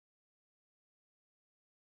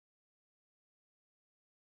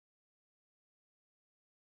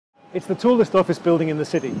It's the tallest office building in the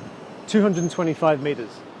city, 225 metres.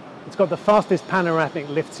 It's got the fastest panoramic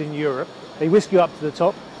lifts in Europe. They whisk you up to the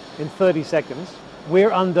top in 30 seconds.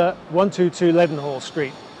 We're under 122 Leadenhall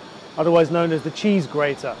Street, otherwise known as the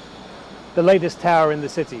Cheesegrater, the latest tower in the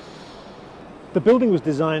city. The building was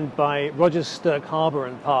designed by Rogers, Stirk, Harbour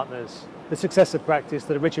and Partners, the successor practice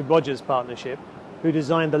to the Richard Rogers Partnership, who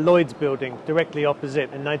designed the Lloyd's building directly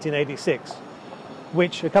opposite in 1986,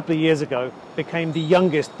 which a couple of years ago became the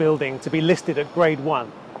youngest building to be listed at Grade 1.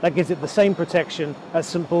 That gives it the same protection as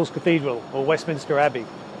St Paul's Cathedral or Westminster Abbey.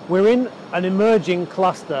 We're in an emerging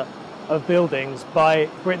cluster of buildings by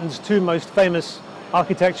Britain's two most famous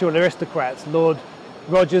architectural aristocrats, Lord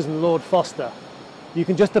Rogers and Lord Foster. You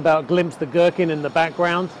can just about glimpse the Gherkin in the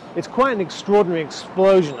background. It's quite an extraordinary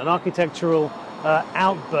explosion, an architectural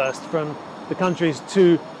outburst from the country's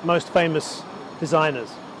two most famous designers.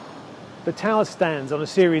 The tower stands on a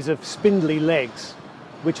series of spindly legs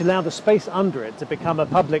which allow the space under it to become a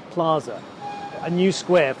public plaza, a new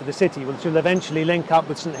square for the city which will eventually link up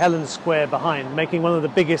with St Helens Square behind, making one of the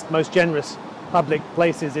biggest, most generous public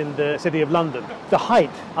places in the City of London. The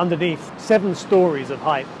height underneath, 7 stories of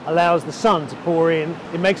height, allows the sun to pour in.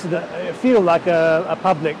 It makes it feel like a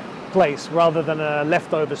public place rather than a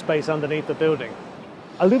leftover space underneath the building.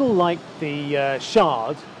 A little like the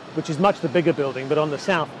Shard, which is much the bigger building but on the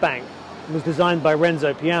south bank, was designed by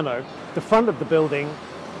Renzo Piano. The front of the building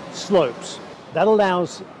slopes. That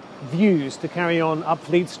allows views to carry on up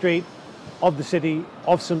Fleet Street, of the city,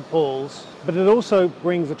 of St Paul's, but it also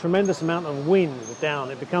brings a tremendous amount of wind down.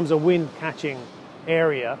 It becomes a wind-catching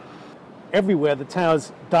area. Everywhere the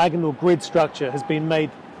tower's diagonal grid structure has been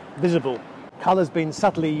made visible. Colour's been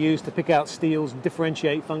subtly used to pick out steels and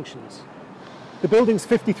differentiate functions. The building's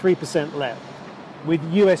 53% let, with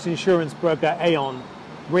US insurance broker Aon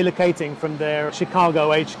relocating from their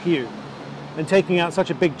Chicago HQ and taking out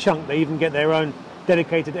such a big chunk they even get their own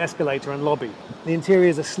dedicated escalator and lobby. The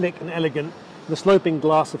interiors are slick and elegant. The sloping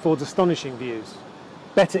glass affords astonishing views,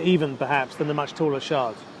 better even perhaps than the much taller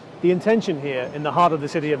Shard. The intention here in the heart of the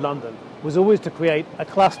City of London was always to create a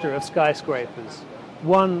cluster of skyscrapers,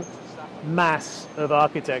 one mass of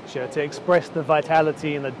architecture to express the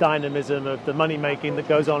vitality and the dynamism of the money-making that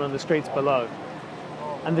goes on in the streets below.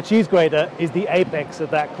 And the Cheesegrater is the apex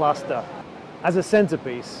of that cluster. As a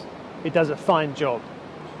centerpiece, it does a fine job.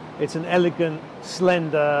 It's an elegant,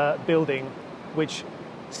 slender building which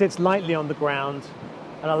sits lightly on the ground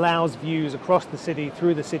and allows views across the city,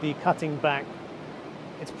 through the city, cutting back.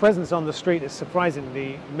 Its presence on the street is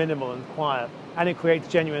surprisingly minimal and quiet, and it creates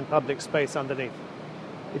genuine public space underneath.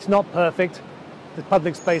 It's not perfect. The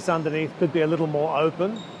public space underneath could be a little more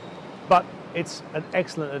open, but it's an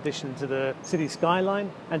excellent addition to the city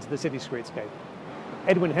skyline and to the city streetscape.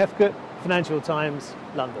 Edwin Heathcote, Financial Times,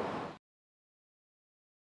 London.